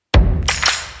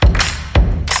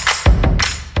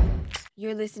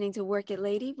You're listening to Work It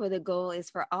Lady, where the goal is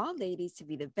for all ladies to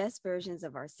be the best versions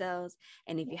of ourselves.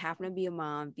 And if you happen to be a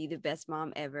mom, be the best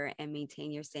mom ever and maintain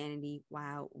your sanity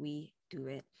while we do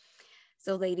it.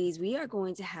 So, ladies, we are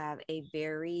going to have a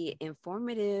very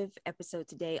informative episode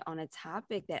today on a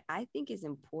topic that I think is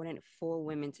important for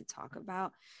women to talk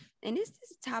about. And this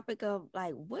is a topic of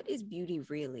like, what is beauty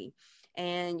really?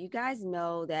 And you guys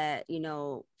know that,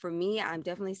 for me, I'm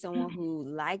definitely someone who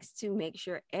likes to make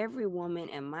sure every woman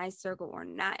in my circle or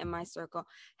not in my circle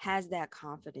has that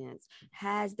confidence,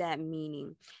 has that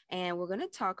meaning. And we're going to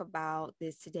talk about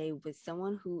this today with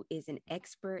someone who is an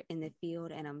expert in the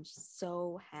field. And I'm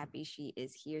so happy she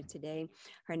is here today.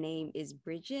 Her name is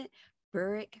Bridget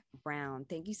Burrick Brown.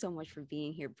 Thank you so much for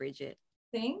being here, Bridget.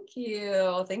 Thank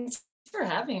you. Thanks for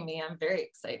having me. I'm very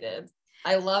excited.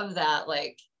 I love that,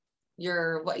 like,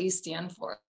 what you stand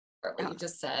for, what you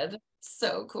just said.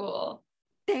 So cool.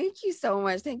 Thank you so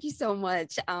much. Thank you so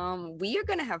much. We are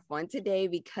going to have fun today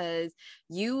because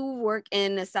you work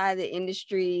in a side of the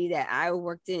industry that I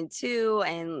worked in too.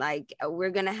 And like,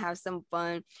 we're going to have some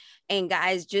fun. And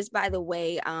guys, just by the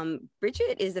way,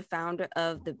 Bridget is the founder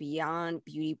of the Beyond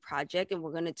Beauty Project. And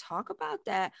we're going to talk about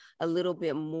that a little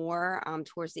bit more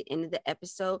towards the end of the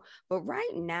episode. But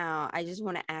right now, I just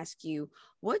want to ask you,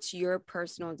 what's your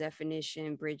personal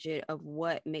definition, Bridget, of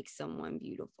what makes someone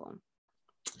beautiful?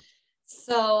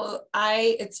 So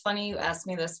it's funny you asked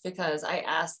me this because I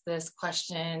asked this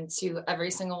question to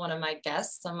every single one of my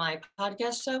guests on my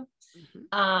podcast show.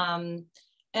 And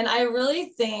I really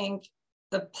think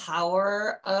the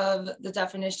power of the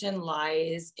definition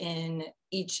lies in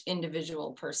each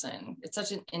individual person. It's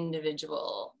such an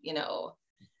individual,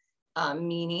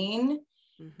 meaning.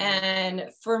 And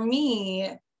for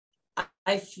me,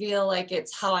 I feel like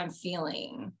it's how I'm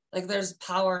feeling. Like there's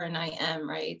power in I am,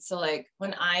 right? So like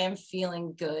when I am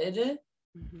feeling good,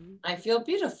 I feel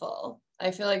beautiful.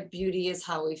 I feel like beauty is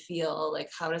how we feel. Like,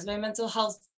 how does my mental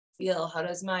health feel? How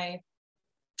does my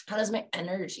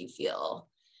energy feel?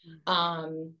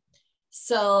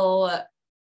 So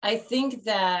I think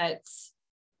that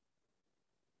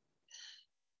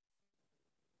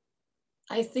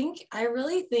I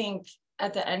really think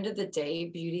at the end of the day,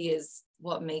 beauty is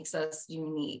what makes us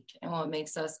unique and what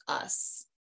makes us us.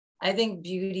 I think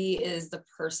beauty is the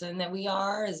person that we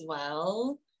are as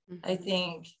well. I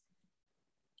think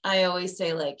I always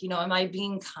say, like, am I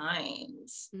being kind?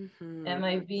 Am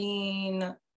I being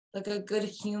like a good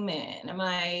human? Am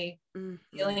I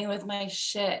dealing with my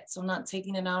shit so I'm not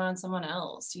taking it out on someone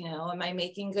else? Am I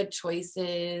making good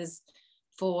choices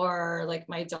for like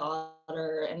my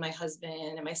daughter and my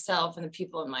husband and myself and the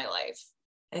people in my life?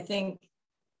 I think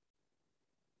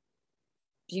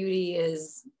beauty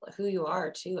is who you are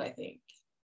too. I think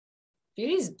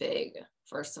beauty is big,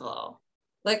 first of all.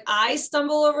 Like, I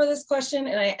stumble over this question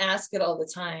and I ask it all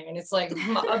the time, and it's like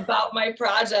about my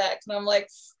project, and I'm like,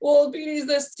 well, beauty is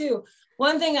this too.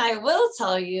 One thing I will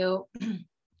tell you,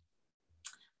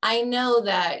 I know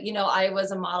that, I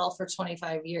was a model for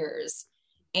 25 years,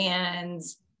 and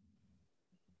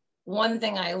one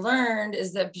thing I learned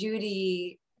is that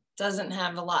beauty doesn't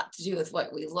have a lot to do with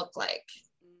what we look like.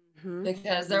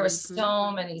 Because there were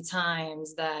so many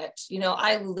times that,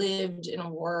 I lived and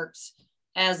worked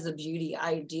as the beauty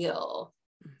ideal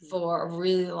for a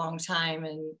really long time.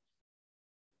 And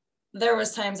there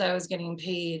was times I was getting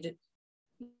paid,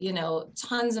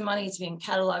 tons of money to be in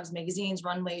catalogs, magazines,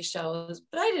 runway shows,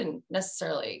 but I didn't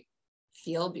necessarily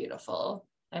feel beautiful.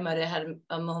 I might have had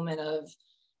a moment of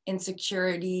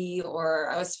insecurity, or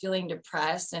I was feeling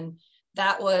depressed. And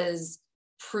that was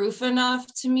proof enough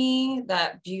to me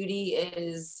that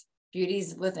beauty's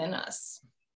within us.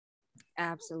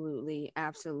 Absolutely.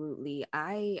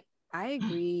 I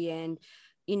agree. And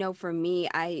for me,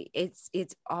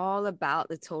 it's all about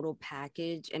the total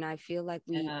package. And I feel like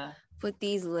we put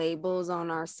these labels on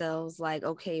ourselves, like,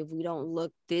 okay, if we don't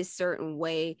look this certain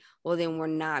way, well, then we're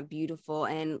not beautiful.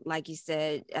 And like you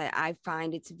said, I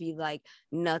find it to be like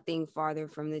nothing farther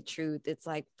from the truth. It's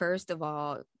like, first of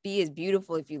all, be as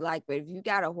beautiful if you like, but if you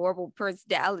got a horrible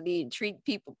personality and treat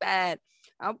people bad,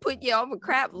 I'll put you on the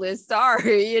crap list.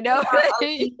 Sorry, You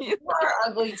are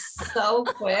ugly so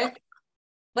quick.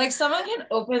 Like, someone can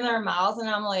open their mouth and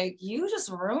I'm like, you just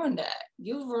ruined it.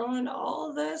 You ruined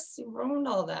all this. You ruined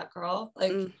all that, girl.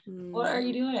 Like, what are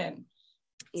you doing?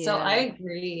 Yeah. So I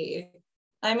agree.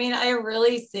 I mean, I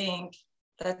really think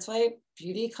that's why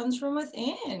beauty comes from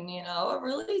within, it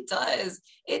really does.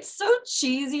 It's so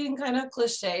cheesy and kind of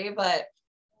cliche, but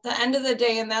the end of the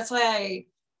day, and that's why I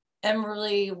am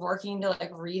really working to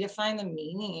like redefine the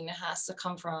meaning. It has to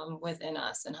come from within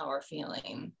us and how we're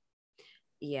feeling.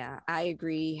 Yeah, I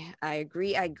agree. I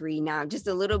agree. Now, just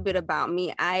a little bit about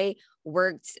me. I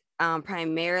worked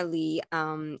primarily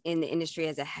in the industry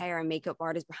as a hair and makeup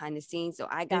artist behind the scenes. So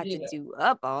I Did got to you? do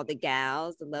up all the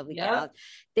gals, the lovely gals. Yep.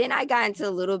 Then I got into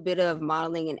a little bit of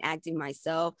modeling and acting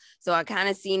myself. So I kind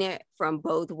of seen it from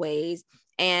both ways.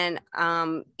 And,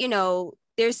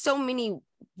 there's so many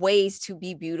ways to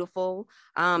be beautiful.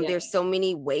 Yeah. There's so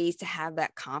many ways to have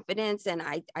that confidence. And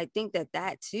I think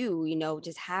that too,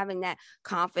 just having that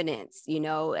confidence,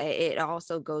 it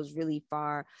also goes really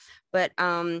far. But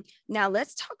now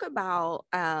let's talk about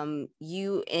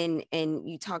you, and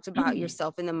you talked about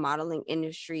yourself in the modeling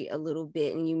industry a little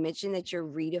bit, and you mentioned that you're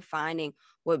redefining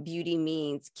what beauty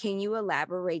means. Can you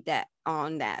elaborate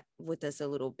on that with us a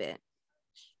little bit?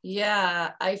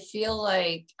 Yeah, I feel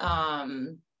like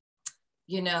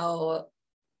you know,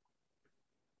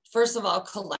 first of all,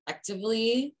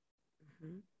 collectively,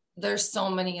 Mm-hmm. there's so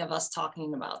many of us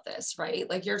talking about this, right?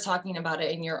 Like you're talking about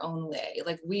it in your own way.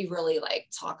 Like we really like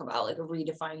talk about like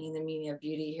redefining the meaning of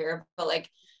beauty here, but like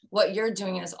what you're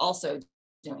doing is also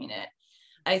doing it.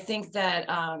 I think that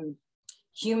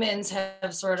humans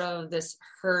have sort of this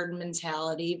herd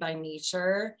mentality by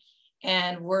nature,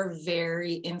 and we're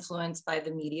very influenced by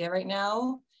the media right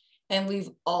now. And we've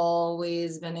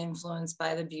always been influenced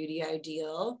by the beauty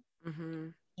ideal Mm-hmm.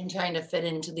 and trying to fit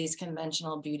into these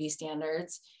conventional beauty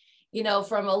standards. You know,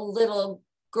 from a little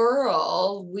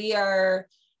girl, we are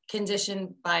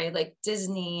conditioned by like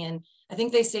Disney. And I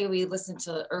think they say we listen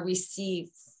to or we see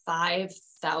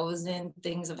 5,000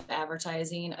 things of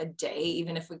advertising a day,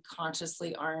 even if we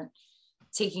consciously aren't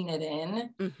taking it in.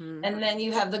 Mm-hmm. And then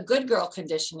you have the good girl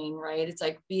conditioning, right? It's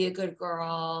like be a good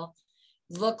girl,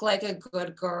 look like a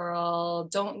good girl,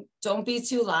 don't be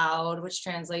too loud, which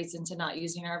translates into not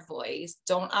using our voice,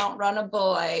 don't outrun a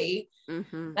boy.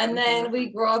 Mm-hmm. And Mm-hmm. then we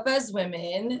grow up as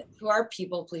women who are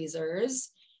people pleasers,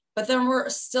 but then we're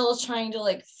still trying to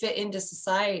like fit into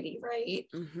society, right?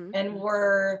 Mm-hmm. And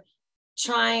we're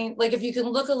trying, like, if you can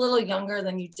look a little younger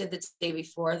than you did the day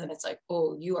before, then it's like,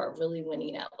 oh, you are really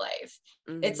winning at life.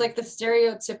 It's Mm-hmm. like the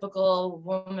stereotypical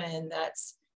woman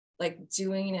that's like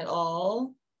doing it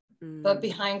all, but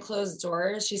behind closed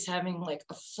doors, she's having like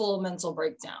a full mental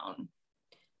breakdown.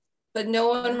 But no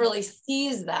one Yeah. really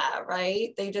sees that,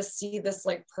 right? They just see this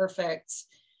like perfect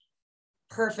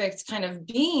kind of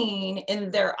being in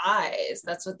their eyes.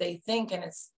 That's what they think, and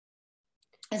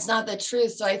it's not the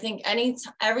truth. So I think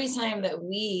every time that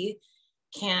we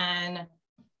can,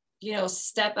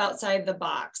 step outside the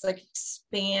box, like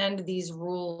expand these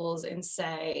rules and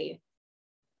say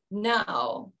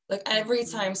no, like every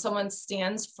time someone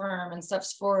stands firm and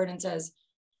steps forward and says,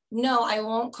 no, I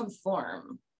won't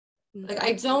conform. Like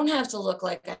I Mm-hmm. don't have to look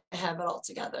like I have it all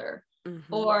together.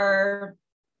 Mm-hmm. Or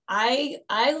I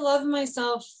love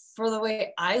myself for the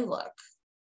way I look.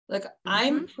 Like Mm-hmm.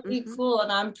 I'm pretty Mm-hmm. cool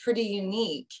and I'm pretty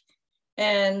unique.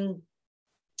 And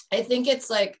I think it's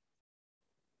like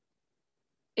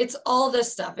it's all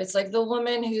this stuff. It's like the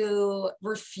woman who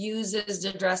refuses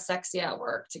to dress sexy at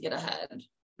work to get ahead.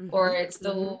 Or Mm-hmm. it's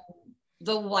Mm-hmm.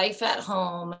 the wife at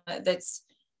home that's,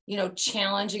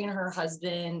 challenging her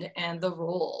husband and the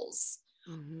roles.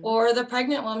 Mm-hmm. Or the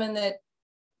pregnant woman that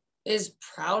is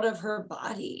proud of her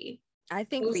body. I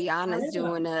think Those Rihanna's kind of,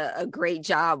 doing a great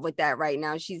job with that right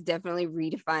now. She's definitely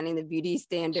redefining the beauty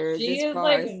standards she as is far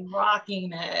like as,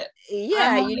 rocking it.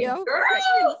 yeah, I'm like, girl.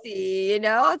 pregnancy,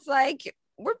 it's like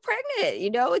we're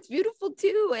pregnant, it's beautiful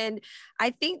too. And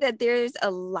I think that there's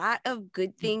a lot of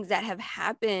good things that have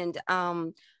happened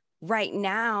right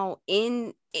now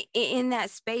in that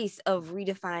space of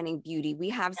redefining beauty. We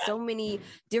have so many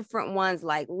different ones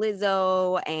like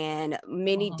Lizzo and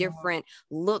many different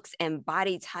looks and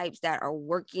body types that are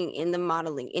working in the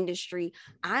modeling industry.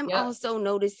 I'm Yep. also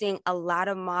noticing a lot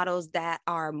of models that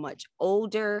are much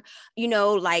older,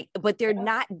 but they're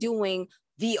not doing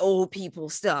the old people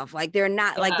stuff. Like they're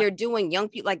not like Yeah. they're doing young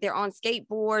people, like they're on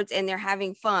skateboards and they're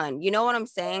having fun. You know what I'm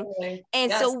saying? Totally.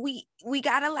 And so Yes. we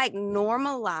gotta like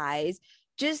normalize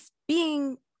just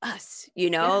being us,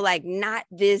 Yeah. like not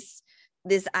this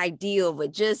ideal,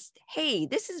 but just, hey,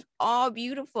 this is all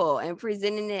beautiful, and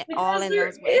presenting it all Because in there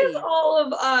those is ways. all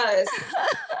of us,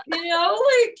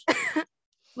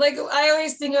 like I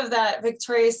always think of that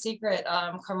Victoria's Secret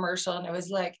commercial, and it was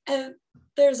like,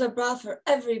 there's a bra for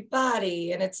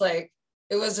everybody, and it's like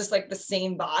it was just like the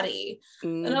same body,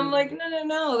 and I'm like, Mhm.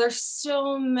 no, there's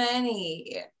so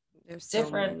many There's so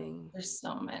different, many. there's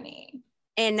so many.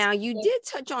 And now you did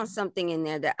touch on something in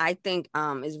there that I think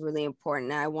is really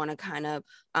important. I want to kind of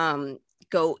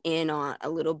go in on a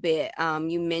little bit.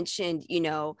 You mentioned, you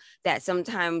know, that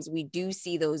sometimes we do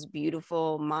see those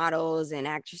beautiful models and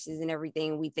actresses and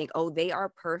everything. We think, oh, they are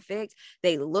perfect.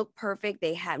 They look perfect.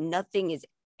 They have nothing is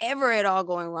ever at all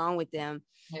going wrong with them.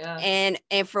 Yeah. And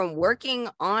from working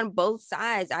on both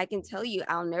sides, I can tell you,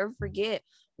 I'll never forget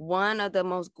one of the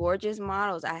most gorgeous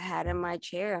models I had in my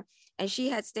chair, and she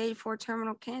had stage 4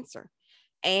 terminal cancer.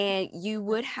 And you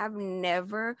would have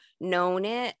never known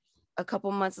it. A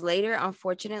couple months later,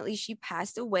 unfortunately, she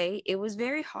passed away. It was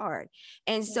very hard.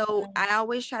 And so I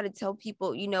always try to tell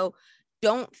people, you know,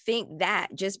 don't think that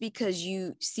just because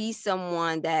you see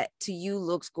someone that to you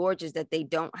looks gorgeous, that they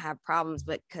don't have problems,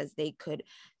 but because they could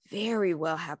very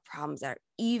well have problems that are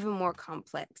even more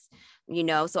complex, you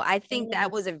know? So I think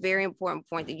that was a very important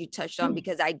point that you touched on,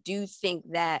 because I do think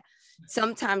that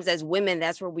sometimes as women,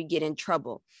 that's where we get in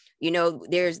trouble. You know,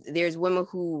 there's women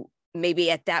who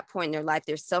maybe at that point in their life,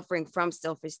 they're suffering from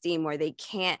self-esteem, or they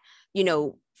can't, you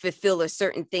know, fulfill a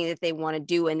certain thing that they want to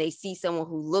do. And they see someone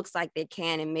who looks like they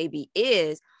can and maybe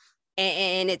is,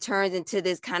 and it turns into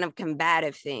this kind of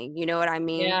combative thing. You know what I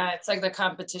mean? Yeah, it's like the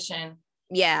competition.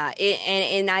 Yeah.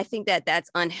 And I think that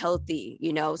that's unhealthy,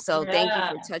 you know, so thank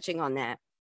you for touching on that.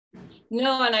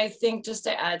 No, and I think just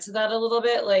to add to that a little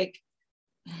bit, like,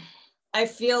 I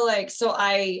feel like, so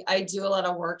I do a lot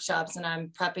of workshops, and I'm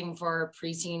prepping for a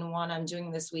preteen one I'm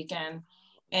doing this weekend.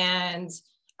 And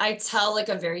I tell like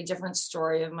a very different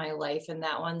story of my life in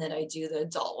that one than I do the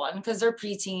adult one, because they're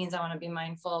preteens. I want to be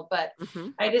mindful, but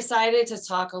I decided to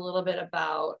talk a little bit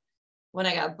about when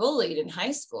I got bullied in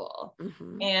high school.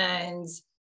 And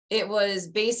it was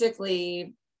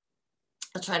basically,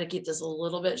 I'll try to keep this a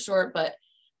little bit short, but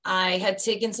I had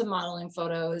taken some modeling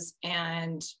photos,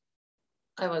 and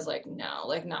I was like, no,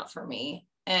 like not for me.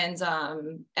 And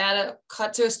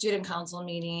cut to a student council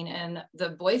meeting, and the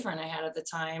boyfriend I had at the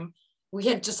time, we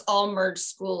had just all merged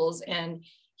schools, and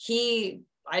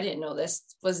I didn't know this,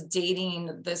 was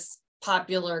dating this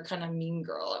popular kind of mean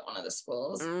girl at one of the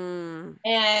schools.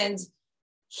 And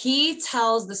he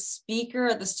tells the speaker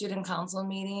at the student council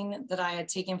meeting that I had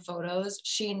taken photos.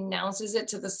 She announces it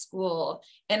to the school,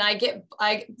 and I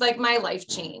like, my life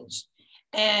changed.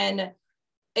 And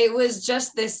it was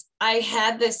just this, I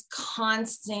had this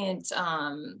constant,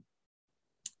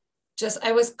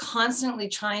 I was constantly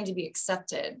trying to be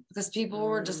accepted, because people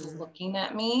were just looking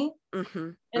at me.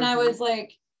 And I was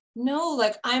like, no,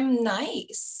 like, I'm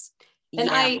nice. And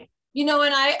I, you know,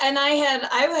 and I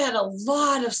had a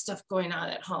lot of stuff going on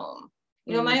at home.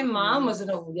 You know, my mom was in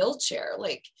a wheelchair,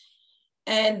 like,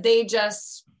 and they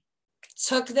just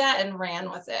took that and ran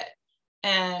with it.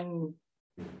 And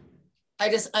I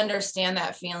just understand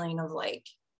that feeling of like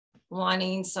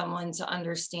wanting someone to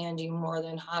understand you more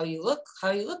than how you look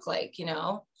like, you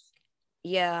know?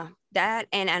 Yeah, that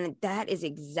and that is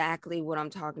exactly what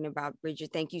I'm talking about,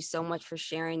 Bridget. Thank you so much for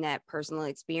sharing that personal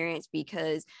experience,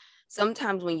 because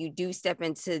sometimes when you do step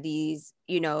into these,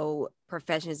 you know,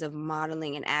 professions of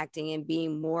modeling and acting and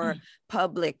being more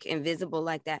public and visible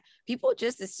like that, people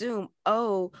just assume,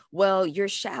 oh, well, you're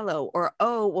shallow, or,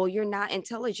 oh, well, you're not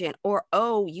intelligent, or,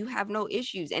 oh, you have no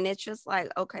issues. And it's just like,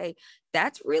 okay,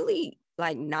 that's really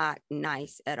like not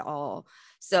nice at all.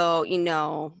 So, you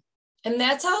know. And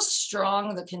that's how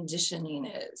strong the conditioning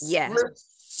is. Yes. We're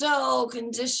so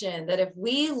conditioned that if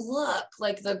we look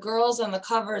like the girls on the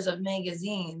covers of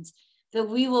magazines, that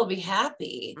we will be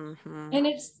happy. And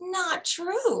it's not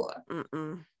true.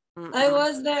 I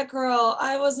was that girl.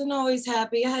 I wasn't always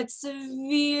happy. I had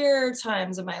severe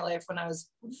times in my life when I was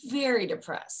very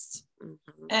depressed.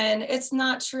 And it's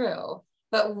not true.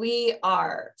 But we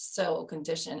are so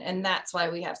conditioned. And that's why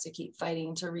we have to keep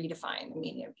fighting to redefine the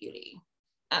meaning of beauty.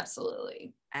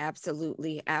 Absolutely. That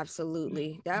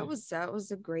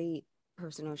was a great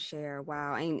personal share.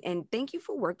 Wow. And thank you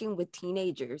for working with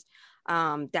teenagers.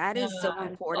 That is so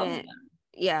important.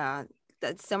 Yeah.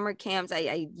 That summer camps,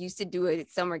 I used to do a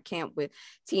summer camp with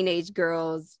teenage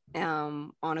girls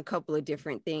on a couple of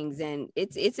different things, and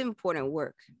it's important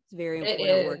work. It's very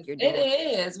important work you're doing.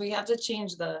 It is. We have to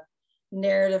change the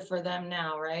narrative for them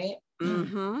now, right?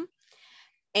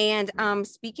 And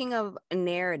speaking of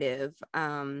narrative,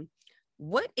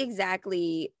 what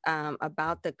exactly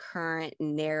about the current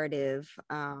narrative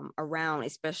around,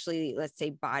 especially, let's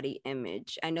say, body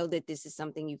image? I know that this is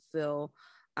something you feel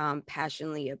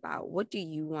passionately about. What do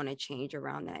you want to change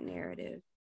around that narrative?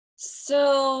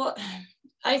 So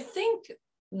I think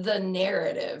the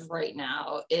narrative right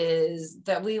now is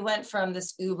that we went from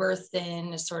this uber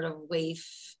thin sort of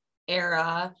waif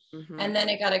era, and then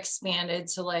it got expanded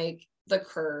to like the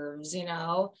curves, you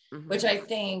know, which I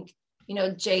think, you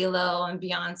know, J-Lo and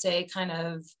Beyonce kind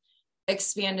of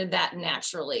expanded that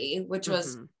naturally, which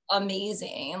was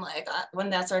amazing. Like when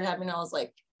that started happening, I was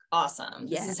like, awesome,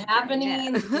 this is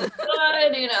happening. This is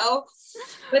good, you know.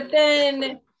 But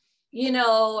then, you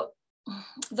know,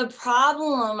 the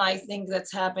problem I think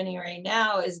that's happening right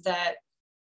now is that,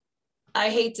 I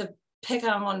hate to pick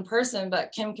on one person,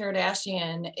 but Kim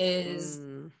Kardashian is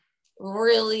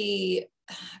really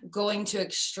going to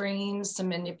extremes to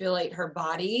manipulate her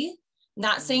body.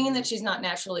 Not saying that she's not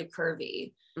naturally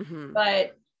curvy,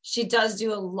 but she does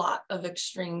do a lot of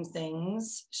extreme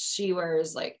things. She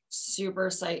wears like super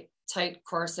tight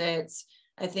corsets.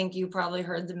 I think you probably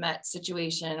heard the Met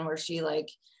situation where she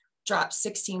like dropped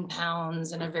 16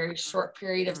 pounds in a very short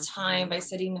period of time by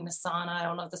sitting in the sauna. I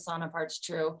don't know if the sauna part's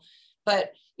true,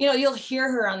 but you know, you'll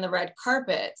hear her on the red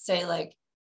carpet say like,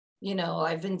 you know,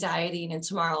 I've been dieting and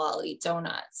tomorrow I'll eat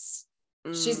donuts.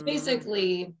 She's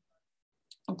basically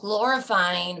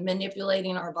glorifying,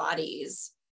 manipulating our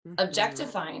bodies,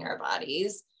 objectifying our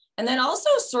bodies, and then also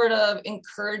sort of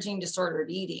encouraging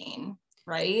disordered eating,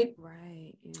 right?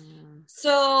 Right. Yeah.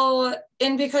 So,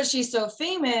 and because she's so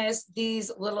famous,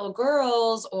 these little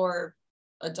girls or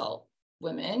adult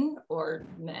women or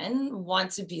men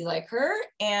want to be like her.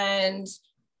 And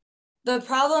the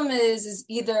problem is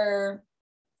either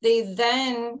they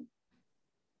then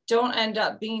don't end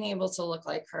up being able to look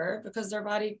like her because their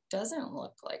body doesn't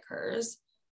look like hers.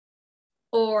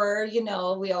 Or, you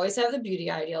know, we always have the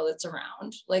beauty ideal that's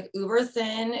around. Like uber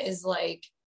thin is like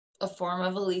a form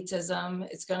of elitism.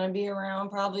 It's going to be around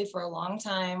probably for a long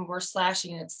time. We're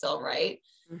slashing it still, right?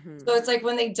 So it's like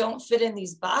when they don't fit in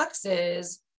these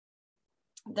boxes,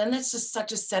 then that's just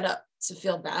such a setup to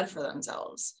feel bad for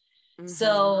themselves.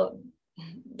 So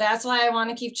that's why I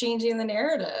want to keep changing the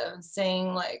narrative,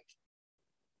 saying like,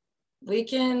 we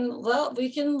can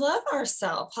love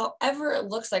ourselves however it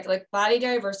looks like body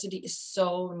diversity is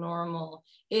so normal.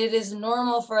 It is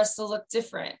normal for us to look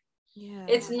different. Yeah,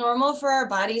 it's normal for our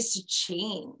bodies to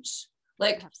change.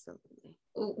 Like, absolutely,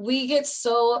 we get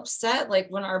so upset like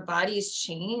when our bodies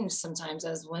change sometimes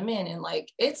as women, and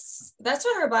like that's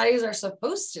what our bodies are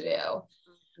supposed to do.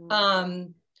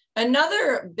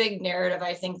 Another big narrative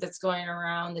I think that's going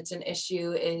around that's an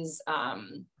issue is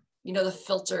you know, the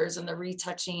filters and the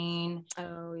retouching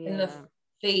and the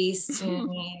face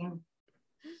tuning.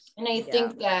 And I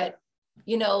think that,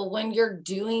 you know, when you're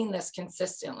doing this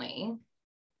consistently,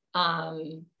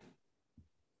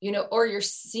 you know, or you're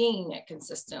seeing it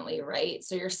consistently, right?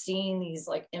 So you're seeing these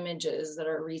like images that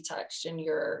are retouched and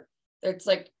it's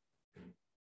like,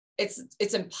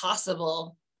 it's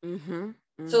impossible to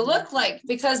look like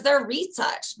because they're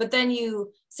retouched, but then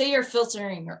you say you're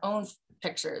filtering your own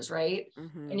pictures, right?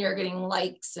 And you're getting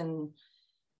likes and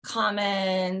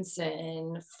comments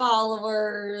and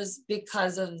followers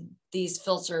because of these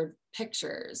filtered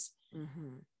pictures.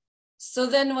 So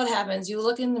then what happens? You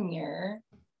look in the mirror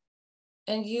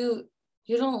and you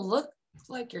don't look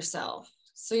like yourself.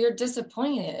 So you're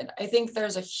disappointed. I think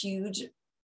there's a huge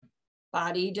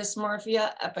body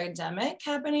dysmorphia epidemic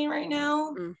happening right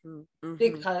now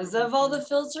because of all the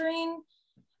filtering.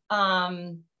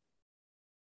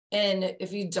 And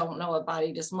if you don't know what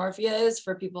body dysmorphia is,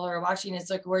 for people who are watching, it's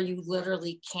like where you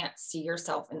literally can't see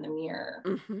yourself in the mirror.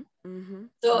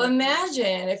 So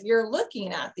imagine if you're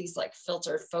looking at these like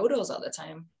filtered photos all the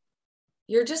time,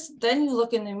 then you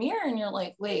look in the mirror and you're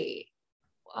like, wait,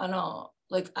 I don't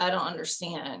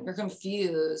understand. You're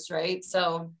confused, right?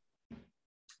 So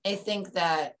I think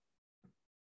that,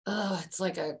 it's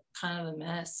like a kind of a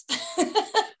mess.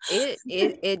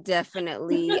 It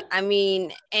definitely, I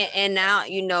mean, and now,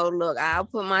 you know, look, I'll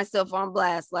put myself on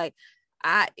blast. Like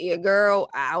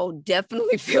I'll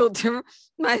definitely filter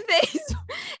my face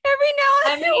every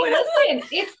now and then. Listen,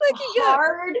 it's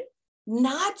hard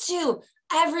not to.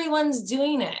 Everyone's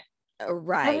doing it.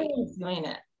 Right. Everyone's doing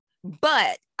it.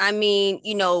 But I mean,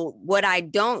 you know, what I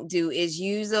don't do is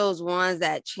use those ones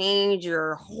that change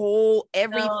your whole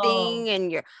everything.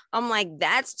 And I'm like,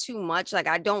 that's too much. Like,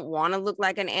 I don't want to look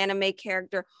like an anime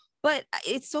character, but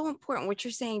it's so important what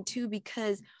you're saying too,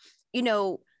 because, you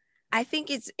know, I think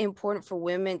it's important for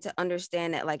women to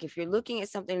understand that, like, if you're looking at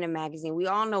something in a magazine, we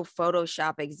all know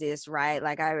Photoshop exists, right?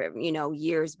 Like,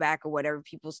 years back or whatever,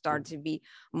 people started to be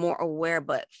more aware,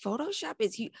 but Photoshop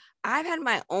is huge. I've had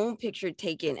my own picture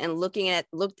taken and looked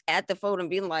at the photo and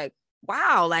being like,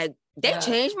 wow, like they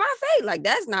changed my face. Like,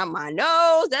 that's not my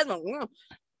nose. That's my,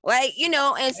 like, you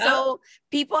know, and so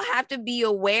people have to be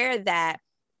aware that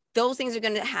those things are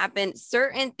going to happen.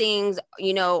 Certain things,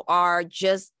 you know, are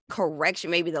just correction.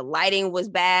 Maybe the lighting was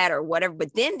bad or whatever,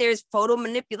 but then there's photo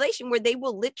manipulation where they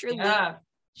will literally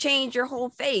change your whole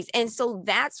face. And so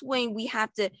that's when we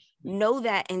have to know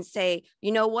that and say,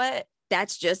 you know what,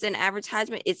 that's just an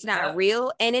advertisement. It's not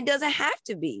real, and it doesn't have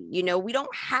to be. We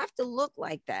don't have to look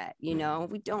like that. We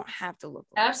don't have to look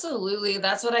like Absolutely.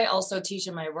 That's what I also teach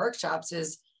in my workshops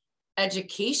is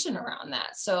education around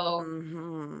that. So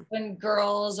when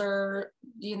girls or,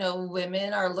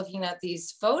 women are looking at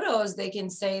these photos, they can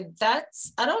say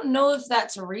I don't know if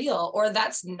that's real or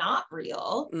that's not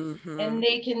real. And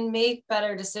they can make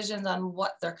better decisions on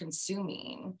what they're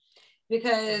consuming,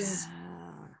 because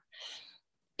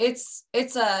it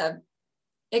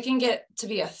can get to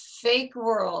be a fake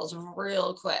world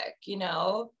real quick, and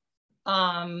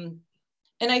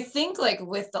I think like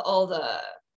with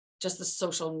just the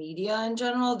social media in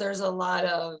general, there's a lot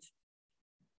of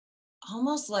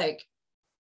almost like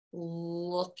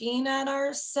looking at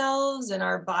ourselves and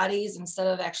our bodies instead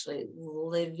of actually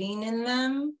living in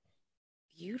them.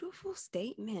 Beautiful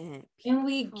statement. And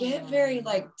we get very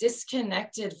like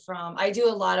disconnected from, I do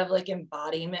a lot of like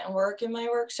embodiment work in my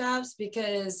workshops,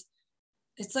 because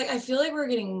it's like, I feel like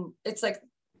it's like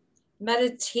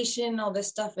meditation, all this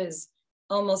stuff is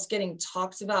almost getting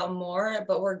talked about more,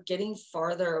 but we're getting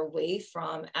farther away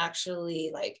from actually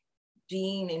like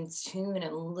being in tune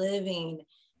and living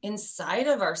inside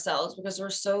of ourselves, because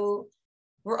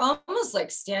we're almost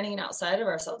like standing outside of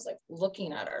ourselves, like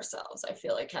looking at ourselves. I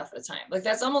feel like half the time, like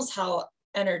that's almost how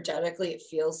energetically it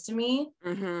feels to me.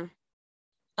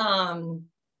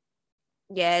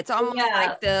 Yeah, it's almost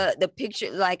like the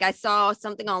picture. Like I saw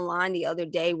something online the other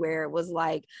day where it was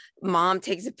like mom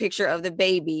takes a picture of the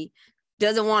baby,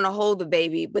 doesn't want to hold the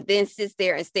baby, but then sits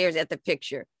there and stares at the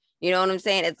picture. You know what I'm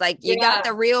saying? It's like, you got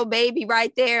the real baby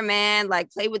right there, man.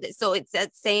 Like play with it. So it's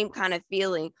that same kind of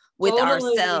feeling with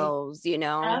ourselves,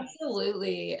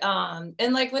 Absolutely.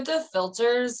 And like with the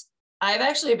filters, I've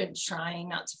actually been trying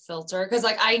not to filter, because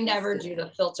like I never do the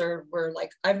filter where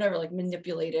like I've never like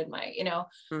manipulated my,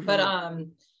 but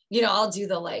I'll do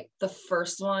the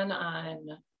first one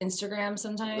on Instagram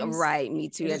sometimes. Right, me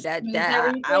too. That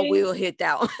I will hit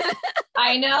that one.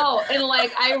 I know. And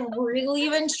like I really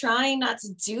been trying not to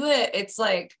do it. It's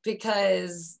like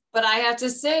but I have to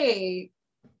say,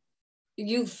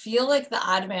 you feel like the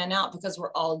odd man out because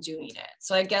we're all doing it.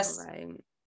 So I guess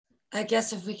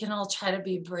if we can all try to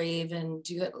be brave and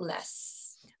do it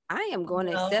less. I am going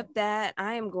to accept that.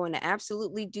 I am going to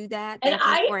absolutely do that. Thank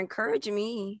you for encouraging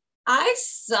me. I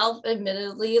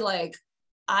self-admittedly, like,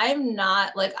 I'm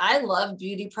not like, I love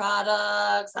beauty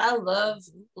products. I love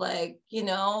like,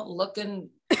 looking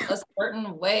a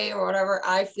certain way or whatever.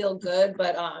 I feel good.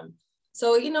 But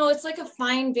so it's like a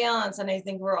fine balance. And I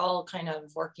think we're all kind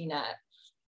of working at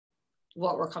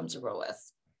what we're comfortable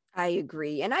with. I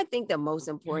agree. And I think the most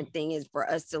important thing is for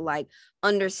us to like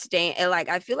understand. And like,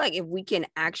 I feel like if we can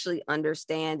actually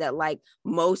understand that, like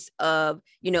most of,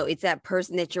 it's that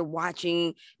person that you're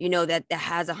watching, that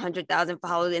has 100,000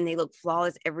 followers and they look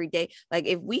flawless every day. Like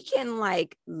if we can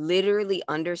like literally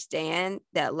understand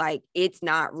that, like, it's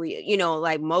not real,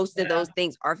 like most of those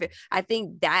things are, I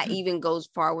think that even goes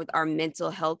far with our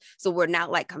mental health. So we're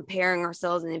not like comparing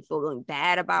ourselves and then feeling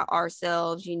bad about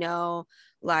ourselves,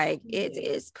 like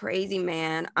it's crazy,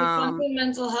 man. It's a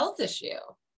mental health issue.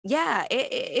 Yeah,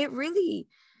 it really,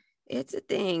 it's a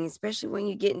thing, especially when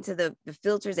you get into the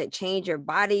filters that change your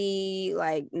body,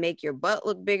 like make your butt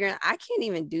look bigger. I can't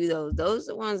even do those. Those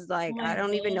are ones like I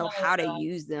don't even know how to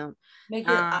use them. Make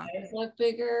your eyes look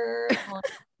bigger.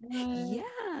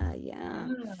 Yeah.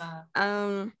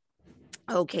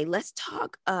 Okay, let's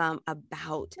talk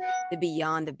about the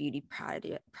Beyond the Beauty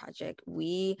project.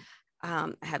 We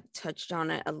have touched on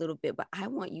it a little bit, but I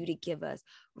want you to give us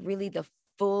really the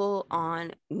full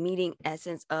on meeting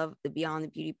essence of the Beyond the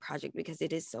Beauty project, because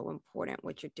it is so important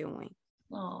what you're doing.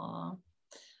 Oh,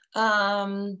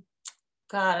 God,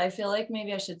 I feel like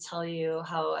maybe I should tell you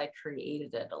how I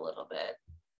created it a little bit.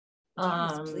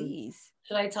 Yes, please.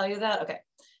 Should I tell you that? Okay.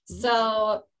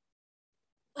 So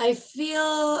I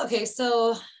feel,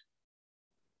 so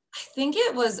I think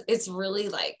it's really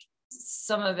like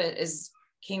some of it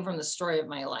came from the story of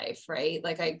my life, right?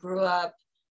 Like I grew up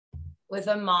with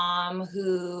a mom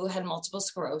who had multiple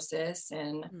sclerosis,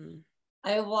 and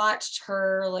I watched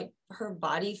her, like her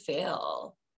body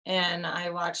fail. And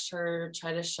I watched her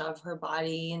try to shove her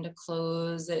body into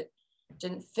clothes that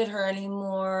didn't fit her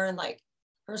anymore. And like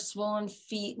her swollen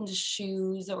feet into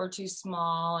shoes that were too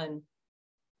small. And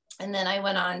then I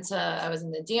was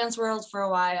in the dance world for a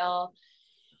while.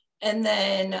 And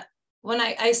then when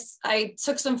I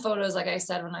took some photos, like I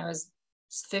said, when I was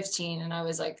 15, and I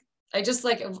was like, I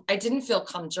didn't feel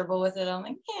comfortable with it. I'm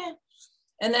like, yeah.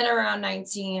 And then around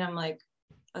 19, I'm like,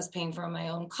 I was paying for my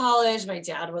own college. My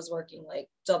dad was working like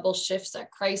double shifts at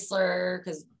Chrysler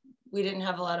because we didn't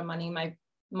have a lot of money. My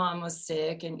mom was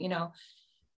sick, and,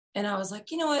 and I was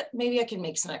like, you know what, maybe I can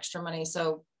make some extra money.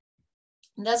 So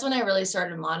that's when I really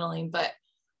started modeling. But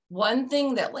one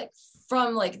thing that like,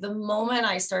 from like the moment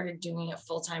I started doing it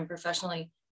full-time professionally,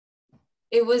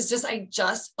 it was just, I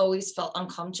just always felt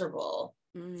uncomfortable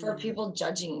for people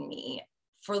judging me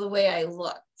for the way I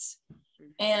looked.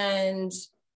 And,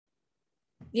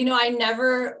 I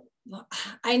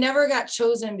never got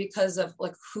chosen because of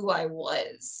like who I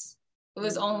was.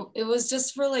 It was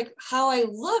just for like how I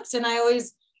looked. And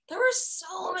there were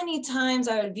so many times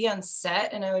I would be on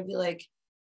set and I would be like,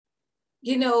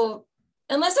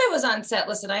 unless I was on set,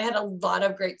 listen, I had a lot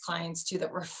of great clients too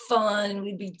that were fun.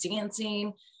 We'd be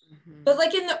dancing. But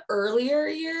like in the earlier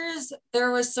years,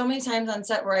 there was so many times on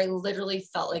set where I literally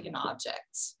felt like an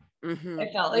object. I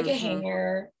felt like a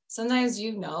hanger. Sometimes,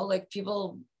 like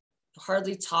people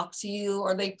hardly talk to you,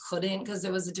 or they couldn't because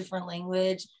it was a different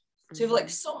language. So you have like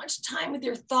so much time with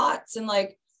your thoughts. And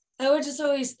like, I would just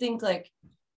always think like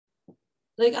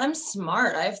I'm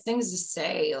smart. I have things to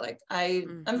say. Like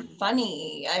I'm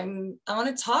funny. I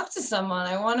want to talk to someone.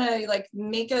 I want to like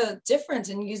make a difference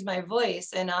and use my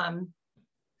voice. And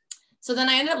so then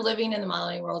I ended up living in the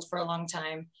modeling world for a long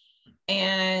time.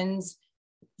 And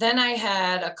then I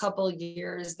had a couple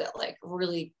years that like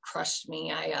really crushed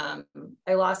me. I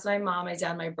lost my mom, my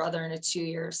dad, my brother in a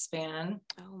 2-year span.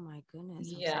 Oh my goodness.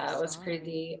 Yeah, it was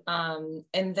crazy. And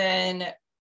then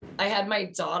I had my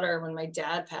daughter when my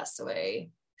dad passed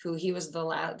away, he was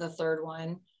the third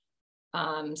one.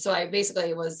 So I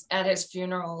basically was at his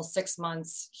funeral 6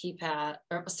 months.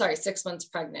 6 months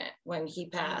pregnant when he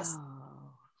passed. Oh.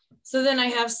 So then I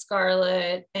have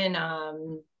Scarlett, and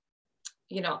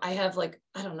I have like,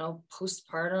 I don't know,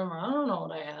 postpartum, or I don't know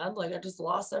what I had. Like I just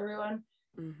lost everyone.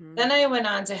 Then I went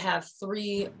on to have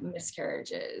 3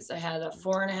 miscarriages. I had a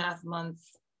 4.5 month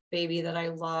baby that I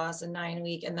lost, a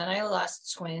 9-week, and then I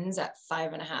lost twins at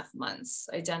 5.5 months,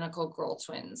 identical girl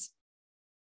twins.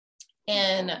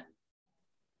 And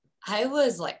I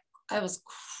was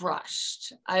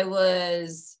crushed. I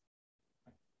was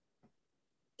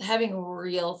having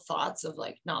real thoughts of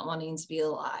like not wanting to be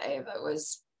alive.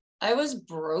 I was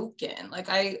broken. Like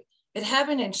it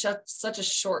happened in such a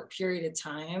short period of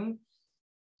time.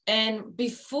 And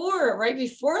right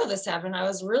before this happened, I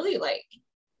was really like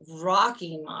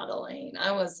rocking modeling.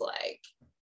 I was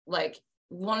like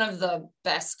one of the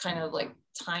best kind of like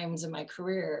times in my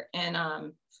career. And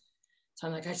so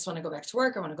I'm like, I just want to go back to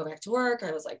work. I want to go back to work.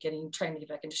 I was like trying to get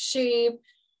back into shape.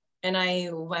 And I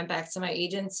went back to my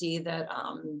agency that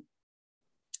I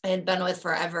had been with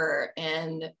forever.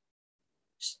 And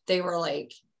they were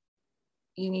like,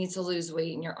 you need to lose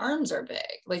weight and your arms are big.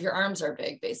 Like your arms are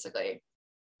big, basically.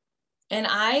 And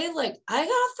I got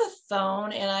off the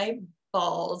phone and I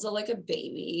bawled like a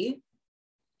baby.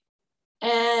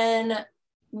 And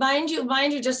mind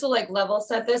you, just to like level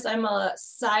set this, I'm a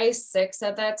size 6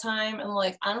 at that time. And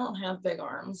like, I don't have big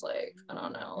arms. Like, I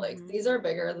don't know, like these are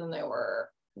bigger than they were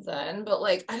then, but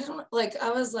like, I don't like, I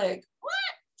was like,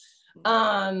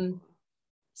 what?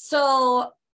 So,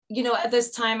 at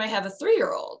this time I have a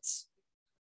 3-year-old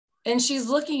and she's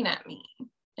looking at me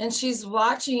and she's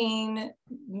watching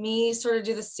me sort of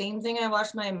do the same thing I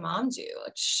watched my mom do,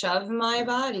 like shove my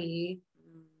body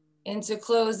into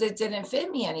clothes that didn't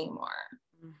fit me anymore.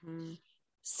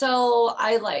 So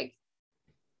I like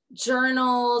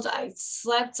journaled, I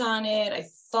slept on it, I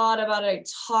thought about it, I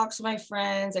talked to my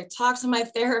friends, I talked to my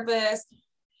therapist,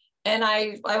 and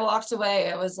I walked away.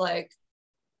 I was like,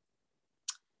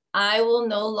 I will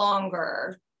no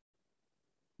longer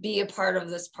be a part of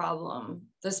this problem,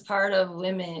 this part of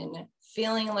women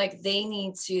feeling like they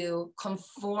need to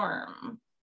conform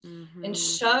and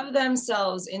shove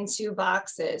themselves into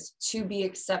boxes to be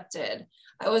accepted.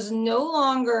 I was no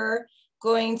longer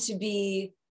going to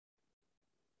be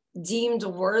deemed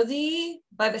worthy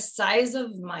by the size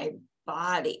of my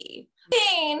body.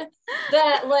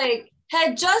 That like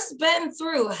had just been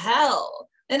through hell.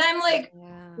 And I'm like,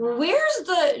 where's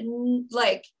the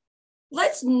like,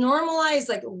 let's normalize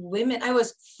like women. I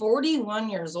was 41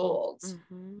 years old.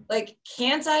 Like,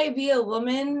 can't I be a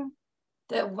woman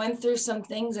that went through some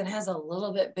things and has a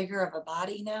little bit bigger of a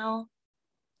body now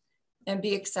and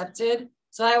be accepted?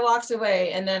 So I walked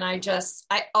away, and then I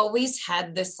always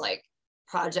had this like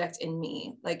project in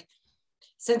me. Like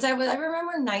since I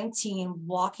remember 19,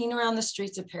 walking around the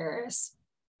streets of Paris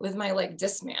with my like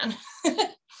Discman,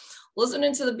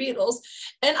 listening to the Beatles.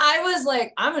 And I was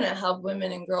like, I'm going to help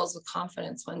women and girls with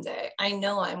confidence one day. I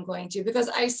know I'm going to, because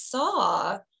I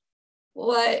saw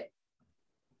what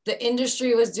the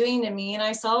industry was doing to me, and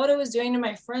I saw what it was doing to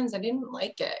my friends. I didn't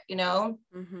like it,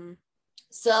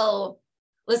 So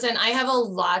Listen, I have a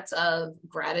lot of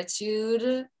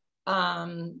gratitude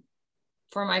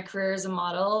for my career as a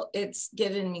model. It's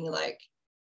given me my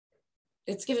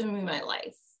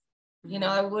life. You know,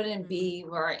 I wouldn't be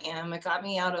where I am. It got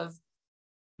me out of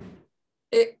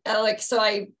it. I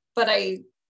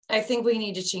think we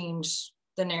need to change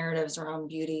the narratives around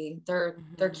beauty. They're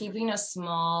keeping us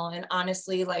small, and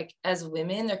honestly, like as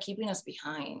women, they're keeping us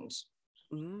behind.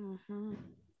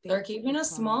 They're keeping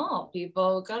us small.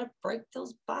 People got to break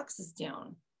those boxes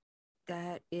down.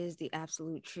 That is the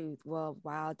absolute truth. Well,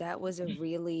 wow, that was a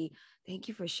really, thank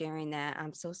you for sharing that.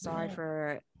 I'm so sorry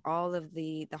for all of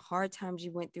the hard times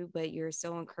you went through, but you're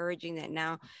so encouraging that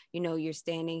now, you know, you're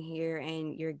standing here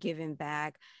and you're giving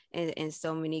back in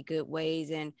so many good ways.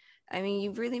 And I mean,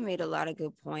 you've really made a lot of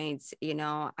good points. You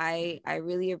know, I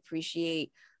really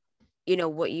appreciate, you know,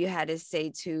 what you had to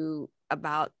say to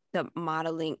about the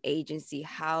modeling agency,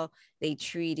 how they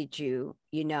treated you,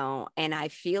 you know. And I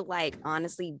feel like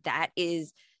honestly that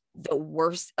is the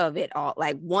worst of it all.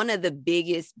 Like one of the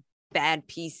biggest bad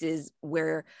pieces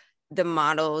where the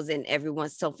models and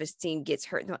everyone's self-esteem gets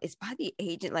hurt is by the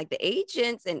agent. Like the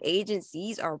agents and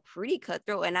agencies are pretty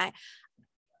cutthroat, and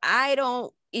I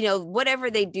don't, you know, whatever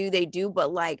they do,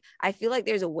 but like I feel like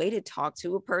there's a way to talk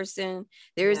to a person.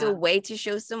 There's a way to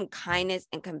show some kindness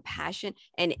and compassion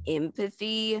and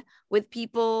empathy with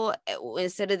people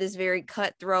instead of this very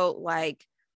cutthroat, like,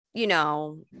 you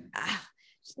know.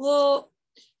 Well,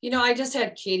 you know, I just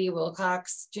had Katie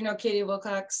Wilcox. Do you know Katie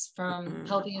Wilcox from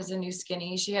Healthy is the New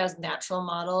Skinny? She has natural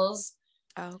models.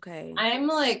 Okay. I'm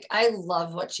like, I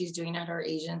love what she's doing at her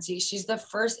agency. She's the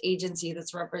first agency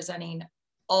that's representing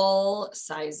all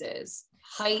sizes,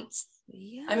 heights.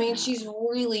 Yeah. I mean, she's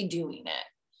really doing it.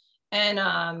 And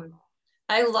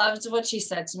I loved what she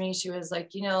said to me. She was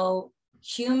like, you know,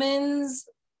 humans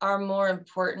are more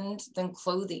important than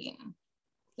clothing.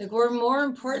 Like we're more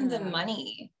important than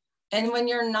money. And when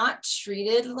you're not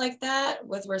treated like that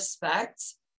with respect,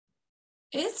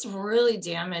 it's really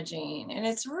damaging and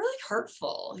it's really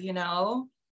hurtful, you know?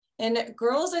 And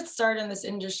girls that start in this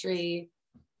industry,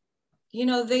 you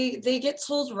know, they get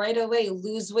told right away,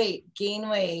 lose weight, gain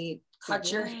weight,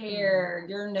 cut your hair,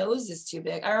 your nose is too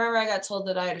big. I remember I got told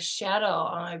that I had a shadow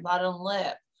on my bottom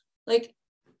lip. Like,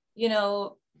 you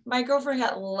know, my girlfriend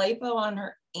got lipo on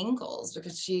her ankles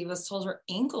because she was told her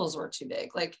ankles were too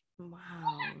big. Like,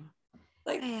 wow.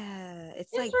 Like, yeah,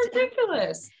 it's like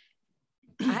ridiculous.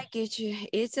 I get you.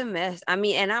 It's a mess. I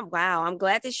mean, and I'm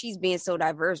glad that she's being so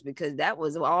diverse, because that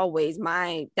was always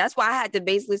that's why I had to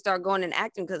basically start going and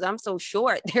acting, because I'm so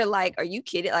short. They're like, are you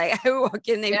kidding? Like I walk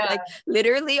in, they like,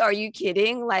 literally, are you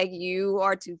kidding? Like you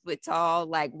are 2 foot tall.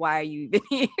 Like, why are you even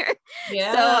here?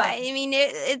 Yeah. So I mean,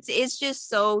 it's just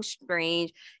so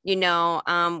strange, you know.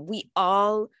 We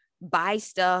all buy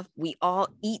stuff, we all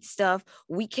eat stuff,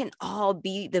 we can all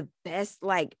be the best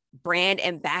like brand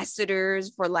ambassadors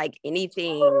for like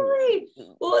anything. Totally.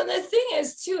 Well, and the thing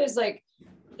is too is like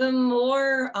the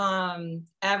more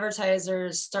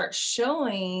advertisers start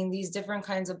showing these different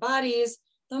kinds of bodies,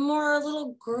 the more our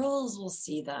little girls will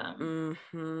see them,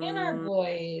 and our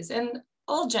boys and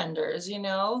all genders, you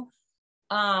know.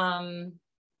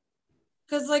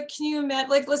 Because like, can you imagine,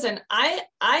 like, listen, I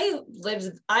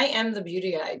am the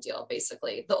beauty ideal,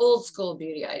 basically the old school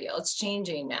beauty ideal. It's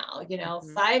changing now, you know.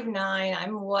 5'9",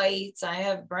 I'm white, I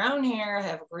have brown hair, I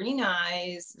have green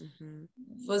eyes,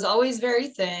 was always very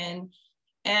thin.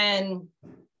 And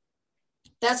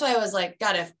that's why I was like,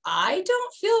 God, if I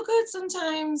don't feel good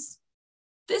sometimes,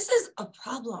 this is a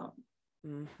problem.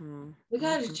 We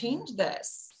got to change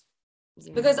this.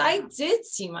 Yeah. Because I did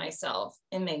see myself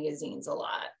in magazines a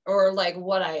lot, or like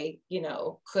what I, you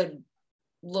know, could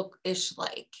look-ish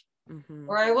like,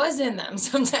 or I was in them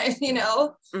sometimes, you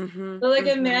know. But like,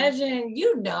 imagine,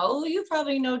 you know, you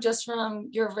probably know just from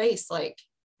your race, like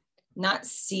not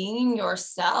seeing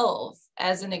yourself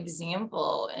as an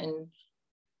example in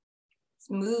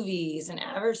movies and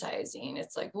advertising.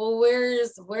 It's like, well,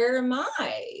 where am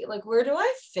I? Like, where do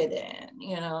I fit in,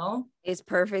 you know? It's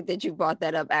perfect that you brought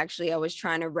that up. Actually, I was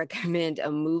trying to recommend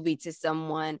a movie to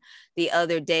someone the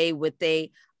other day with a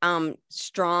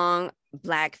strong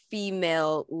Black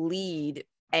female lead,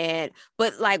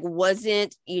 but like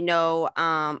wasn't, you know,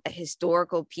 a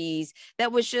historical piece,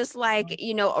 that was just like,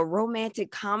 you know, a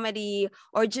romantic comedy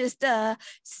or just a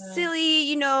silly,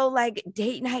 you know, like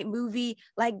date night movie.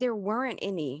 Like there weren't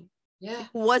any. There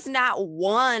was not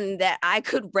one that I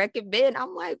could recommend.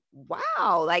 I'm like,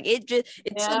 wow, like it took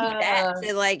that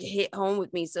to like hit home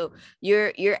with me. So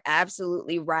you're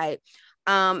absolutely right.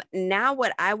 Now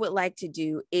what I would like to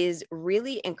do is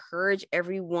really encourage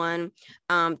everyone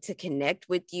to connect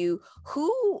with you.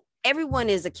 Who everyone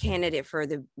is a candidate for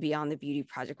the Beyond the Beauty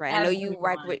project, right? I know you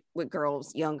work with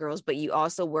girls, young girls, but you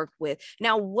also work with,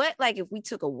 now what, like if we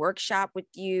took a workshop with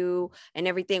you and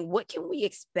everything, what can we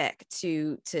expect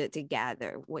to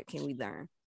gather? What can we learn?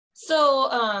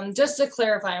 So just to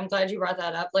clarify, I'm glad you brought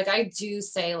that up. Like I do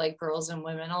say like girls and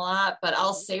women a lot, but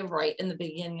I'll say right in the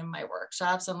beginning of my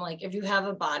workshops, I'm like, if you have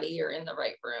a body, you're in the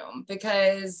right room,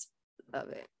 because love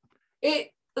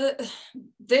it.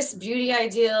 This beauty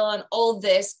ideal and all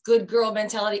this good girl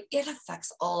mentality, it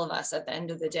affects all of us at the end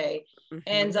of the day. Mm-hmm.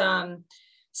 And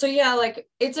so yeah, like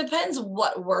it depends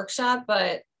what workshop,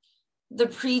 but the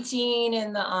preteen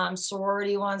and the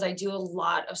sorority ones, I do a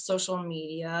lot of social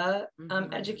media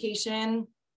education.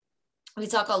 We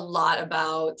talk a lot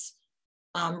about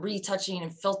retouching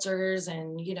and filters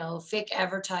and, you know, fake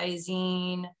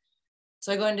advertising.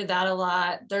 So I go into that a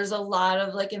lot. There's a lot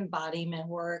of like embodiment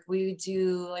work. We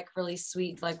do like really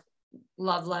sweet, like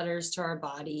love letters to our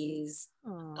bodies.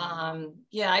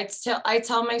 Yeah, I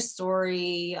tell my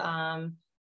story.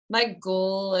 My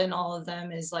goal in all of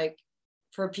them is like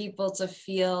for people to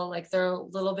feel like they're a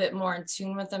little bit more in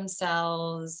tune with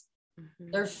themselves.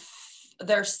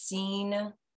 They're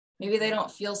seen. Maybe they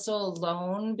don't feel so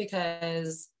alone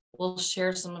because we'll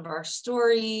share some of our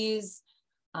stories.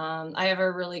 I have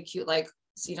a really cute, like,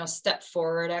 you know, step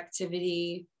forward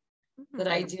activity that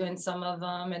I do in some of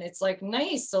them. And it's like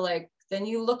nice. So like, then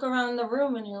you look around the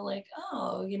room and you're like,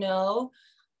 oh, you know,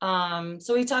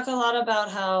 so we talk a lot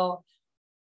about how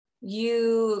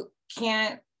you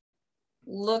can't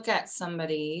look at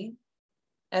somebody,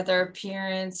 at their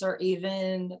appearance or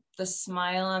even the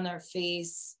smile on their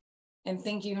face and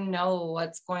think you know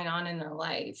what's going on in their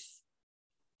life,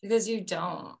 because you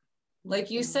don't. Like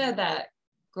you said, that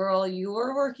girl you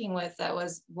were working with that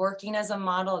was working as a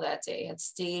model that day had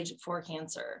stage 4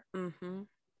 cancer.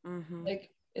 Like,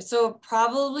 so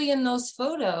probably in those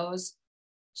photos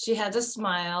she had to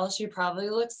smile. She probably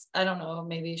looks, I don't know,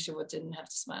 maybe she didn't have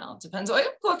to smile. It depends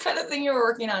what kind of thing you were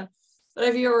working on. But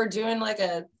if you were doing like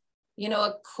a, you know,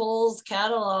 a Kohl's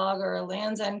catalog or a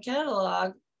Land's End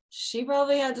catalog, she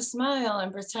probably had to smile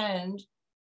and pretend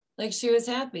like she was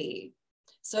happy.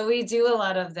 So we do a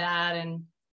lot of that. And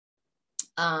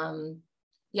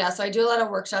yeah, so I do a lot of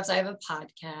workshops. I have a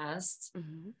podcast.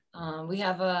 We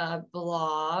have a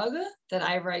blog that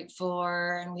I write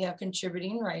for, and we have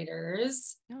contributing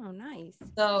writers. Oh, nice.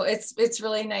 So it's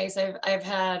really nice. I've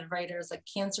had writers like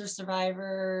cancer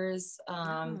survivors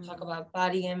talk about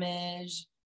body image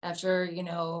after, you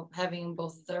know, having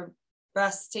both of their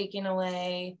breasts taken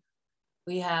away.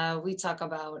 We talk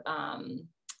about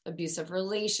abusive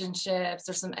relationships.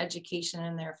 There's some education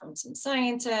in there from some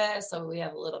scientists. So we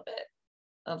have a little bit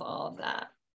of all of that.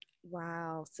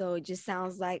 Wow. So it just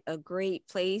sounds like a great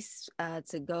place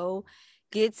to go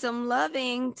get some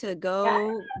loving, to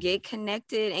go get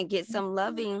connected and get some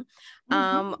loving.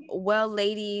 Well,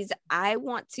 ladies, I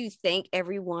want to thank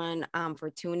everyone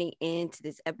for tuning in to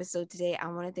this episode today. I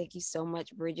want to thank you so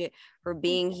much, Bridget, for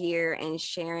being here and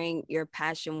sharing your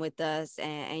passion with us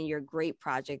and your great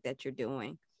project that you're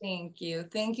doing. Thank you.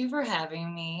 Thank you for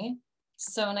having me.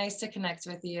 So nice to connect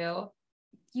with you.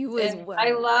 You as well.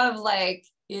 I love, like,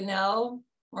 you know,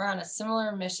 we're on a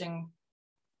similar mission.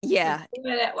 Yeah. We're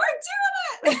doing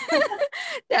it.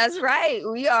 That's right.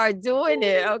 We are doing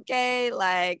it. Okay.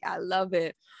 Like, I love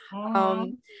it.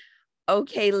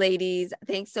 Okay, ladies.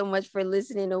 Thanks so much for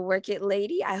listening to Work It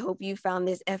Lady. I hope you found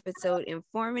this episode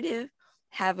informative.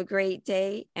 Have a great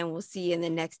day, and we'll see you in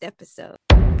the next episode.